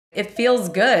It feels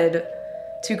good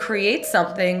to create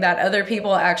something that other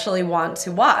people actually want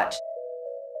to watch.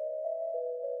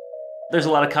 There's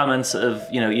a lot of comments of,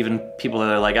 even people that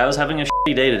are like, I was having a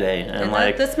shitty day today. And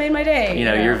like, this made my day.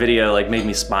 Your video like made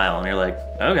me smile. And you're like,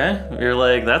 okay. You're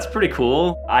like, that's pretty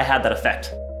cool. I had that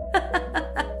effect.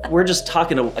 We're just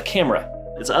talking to a camera.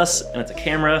 It's us and it's a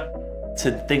camera.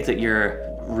 To think that you're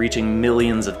reaching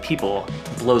millions of people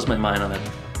blows my mind on a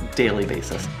daily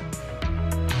basis.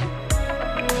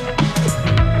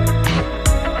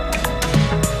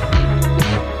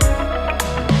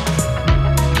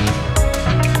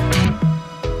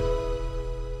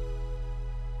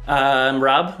 I'm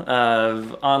Rob,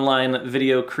 online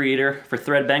video creator for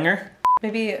ThreadBanger.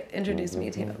 Maybe introduce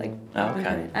me to you, like. Oh,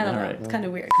 okay. I don't know. Right. It's kind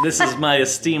of weird. This is my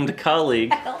esteemed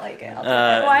colleague. I don't like it.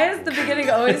 Why is the beginning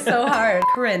always so hard?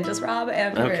 Corinne, just Rob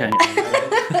and Corinne.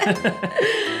 Okay.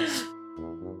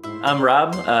 I'm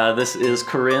Rob. This is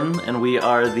Corinne, and we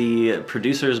are the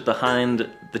producers behind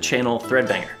the channel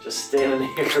ThreadBanger. Just standing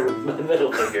here with my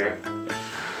middle finger.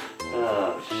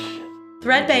 Oh shit.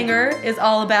 ThreadBanger is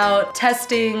all about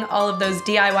testing all of those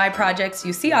DIY projects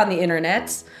you see on the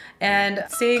internet and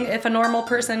seeing if a normal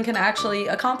person can actually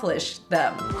accomplish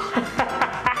them.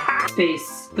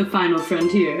 Face the final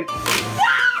frontier.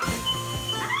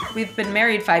 We've been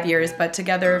married 5 years, but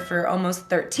together for almost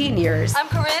 13 years. I'm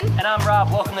Corinne. And I'm Rob.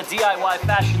 Welcome to DIY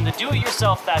Fashion, the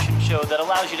do-it-yourself fashion show that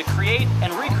allows you to create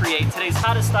and recreate today's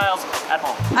hottest styles at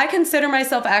home. I consider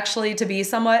myself actually to be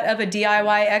somewhat of a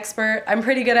DIY expert. I'm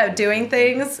pretty good at doing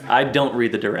things. I don't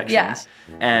read the directions. Yeah.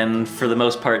 And for the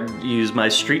most part, use my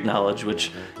street knowledge,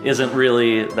 which isn't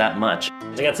really that much.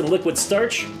 I got some liquid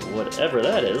starch, whatever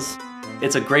that is.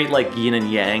 It's a great like yin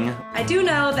and yang. I do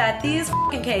know that these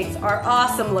f***ing cakes are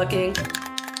awesome looking.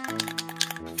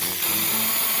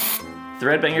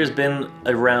 ThreadBanger's been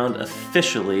around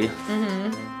officially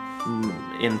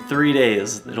in 3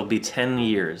 days. It'll be 10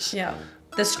 years. Yeah.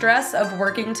 The stress of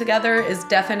working together is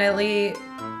definitely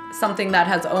something that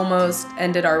has almost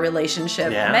ended our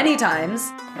relationship many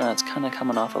times. It's kind of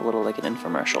coming off a little like an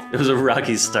infomercial. It was a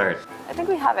rocky start. I think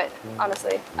we have it,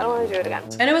 honestly. I don't want to do it again.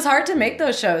 And it was hard to make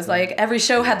those shows. Like, every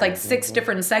show had like 6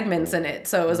 different segments in it.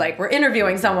 So it was like, we're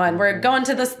interviewing someone, we're going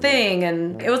to this thing,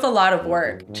 and it was a lot of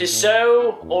work. To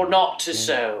sew or not to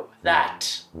sew?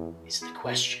 That is the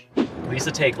question. We used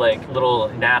to take like little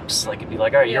naps, like it'd be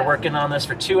like, all right, you're working on this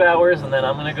for 2 hours, and then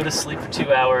I'm gonna go to sleep for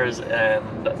 2 hours,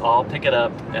 and I'll pick it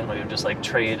up, and we would just like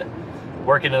trade,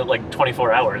 working at like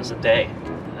 24 hours a day.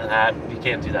 And that, you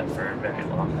can't do that for very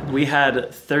long. We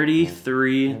had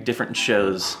 33 different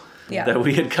shows that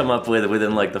we had come up with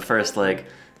within like the first like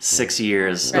 6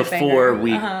 years before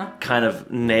we kind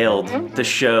of nailed the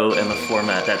show and the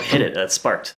format that hit it, that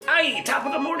sparked. Hey, top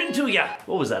of the morning to ya!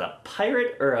 What was that, a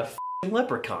pirate or a f***ing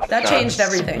leprechaun? That changed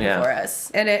everything for us.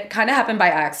 And it kind of happened by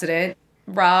accident.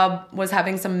 Rob was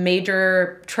having some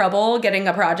major trouble getting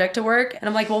a project to work. And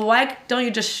I'm like, well, why don't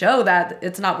you just show that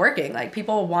it's not working? Like,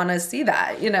 people want to see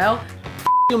that, you know? F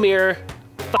you, mirror.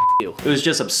 F you. It was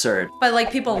just absurd. But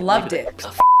like, people loved it. What the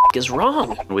f is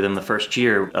wrong? Within the first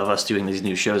year of us doing these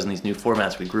new shows and these new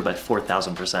formats, we grew by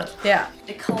 4,000%. Yeah.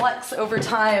 It collects over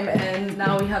time, and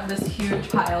now we have this huge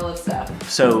pile of stuff.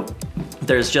 So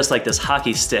there's just like this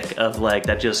hockey stick of like,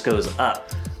 that just goes up.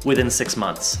 Within 6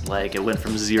 months, like it went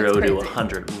from 0 to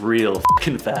 100 real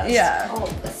fucking fast. Yeah, all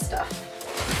of this stuff.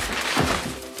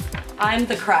 I'm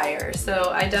the crier,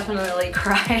 so I definitely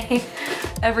cry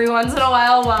every once in a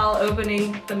while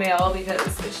opening the mail, because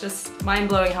it's just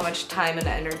mind-blowing how much time and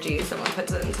energy someone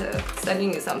puts into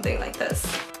sending you something like this.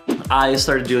 I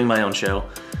started doing my own show.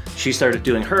 She started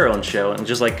doing her own show, and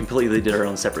just like completely did her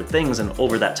own separate things, and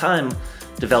over that time,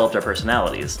 developed our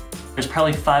personalities. There's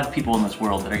probably 5 people in this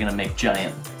world that are gonna make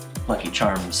giant Lucky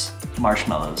Charms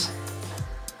marshmallows.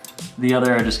 The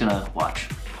other are just gonna watch.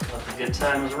 Let the good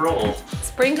times roll.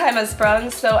 Springtime has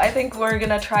sprung, so I think we're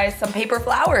gonna try some paper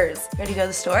flowers. Ready to go to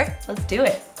the store? Let's do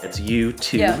it. It's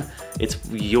YouTube. It's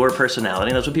your personality,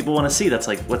 and that's what people want to see. That's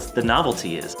like what the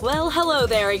novelty is. Well, hello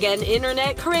there again,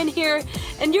 Internet. Corinne here,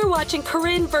 and you're watching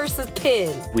Corinne versus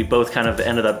Pin. We both kind of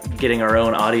ended up getting our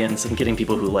own audience and getting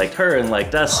people who liked her and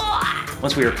liked us.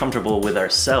 Once we were comfortable with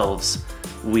ourselves,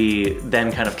 we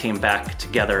then kind of came back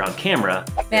together on camera.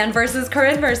 Man versus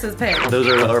Corinne versus Pin. Those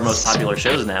are our most popular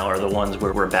shows now, are the ones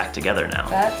where we're back together now.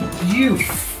 You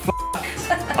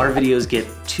Our videos get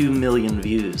 2 million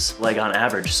views, like on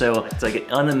average, so it's like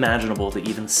unimaginable to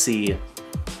even see.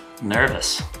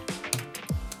 Nervous.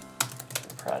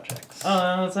 Projects.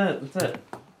 Oh, that's it, that's it.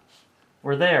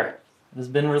 We're there. It has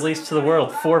been released to the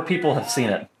world. 4 people have seen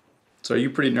it. So are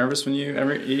you pretty nervous when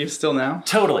you still now?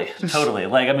 Totally.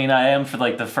 Like, I mean, I am for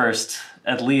like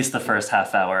at least the first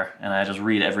half hour, and I just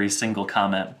read every single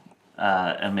comment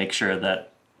and make sure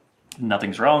that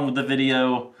nothing's wrong with the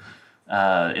video.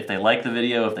 If they like the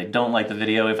video, if they don't like the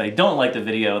video. If they don't like the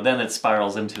video, then it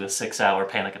spirals into a 6-hour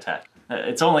panic attack.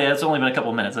 It's only been a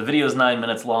couple minutes. The video is 9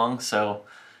 minutes long, so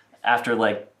after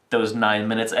like those 9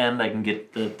 minutes end, I can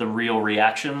get the real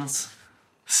reactions.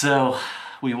 So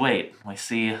we wait. We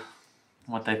see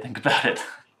what they think about it.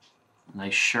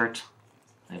 Nice shirt.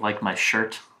 They like my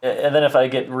shirt. And then if I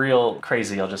get real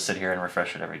crazy, I'll just sit here and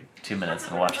refresh it every 2 minutes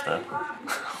and watch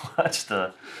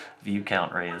the view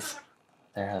count raise.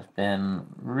 There have been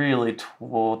really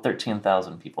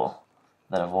 13,000 people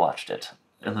that have watched it.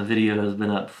 And the video has been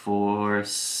up for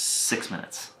 6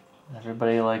 minutes.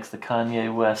 Everybody likes the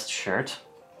Kanye West shirt.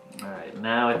 All right,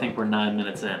 now I think we're 9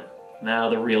 minutes in. Now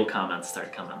the real comments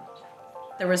start coming.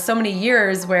 There was so many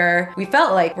years where we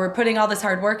felt like we're putting all this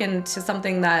hard work into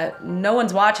something that no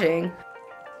one's watching.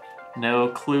 No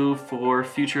clue for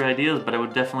future ideas, but I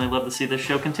would definitely love to see this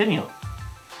show continue.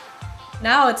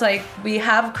 Now it's like we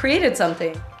have created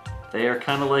something. They are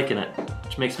kind of liking it,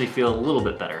 which makes me feel a little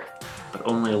bit better, but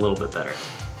only a little bit better.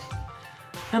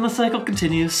 And the cycle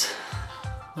continues.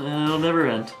 It'll never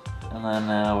end. And then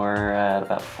now we're at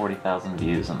about 40,000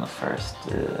 views in the first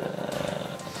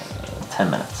 10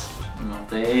 minutes. Well,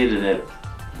 they hated it.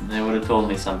 They would have told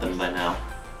me something by now.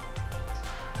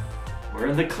 We're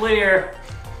in the clear.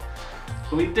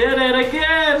 We did it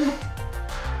again!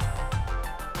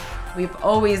 We've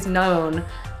always known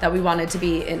that we wanted to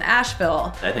be in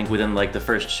Asheville. I think within like the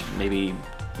first maybe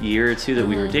year or two that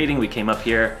we were dating, we came up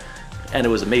here and it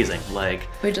was amazing. Like,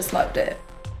 we just loved it.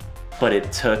 But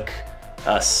it took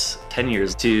us 10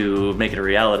 years to make it a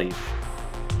reality.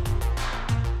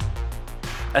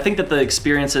 I think that the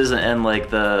experiences and like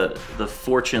the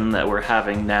fortune that we're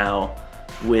having now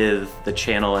with the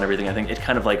channel and everything, I think it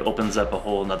kind of like opens up a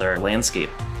whole nother landscape.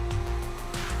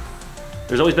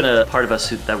 There's always been a part of us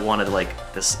that wanted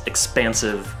like this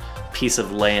expansive piece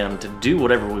of land to do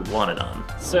whatever we wanted on.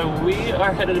 So we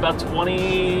are headed about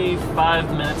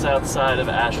 25 minutes outside of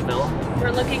Asheville.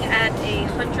 We're looking at a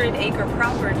 100-acre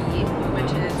property,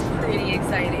 which is pretty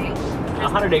exciting.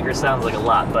 100 acres sounds like a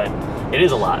lot, but it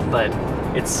is a lot, but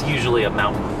it's usually a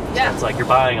mountain. Yeah. So it's like you're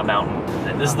buying a mountain.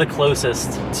 And this is the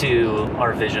closest to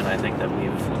our vision, I think, that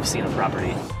we've seen a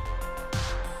property.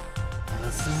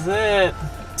 This is it.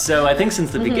 So I think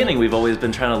since the beginning, we've always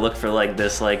been trying to look for like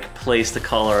this like place to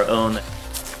call our own.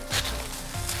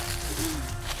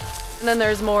 And then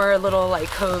there's more little like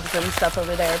coves and stuff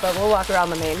over there, but we'll walk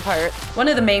around the main part. One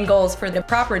of the main goals for the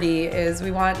property is we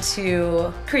want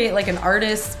to create like an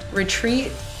artist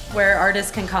retreat where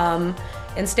artists can come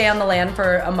and stay on the land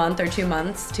for a month or 2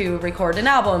 months to record an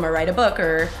album or write a book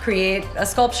or create a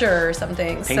sculpture or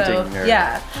something. Painting or...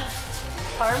 yeah.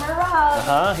 Farmer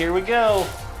Rob. Here we go.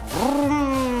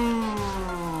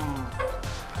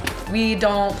 We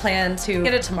don't plan to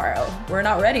get it tomorrow. We're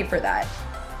not ready for that.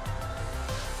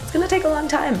 It's gonna take a long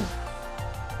time.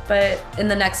 But in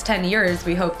the next 10 years,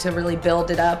 we hope to really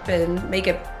build it up and make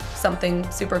it something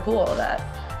super cool that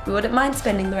we wouldn't mind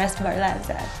spending the rest of our lives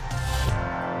at.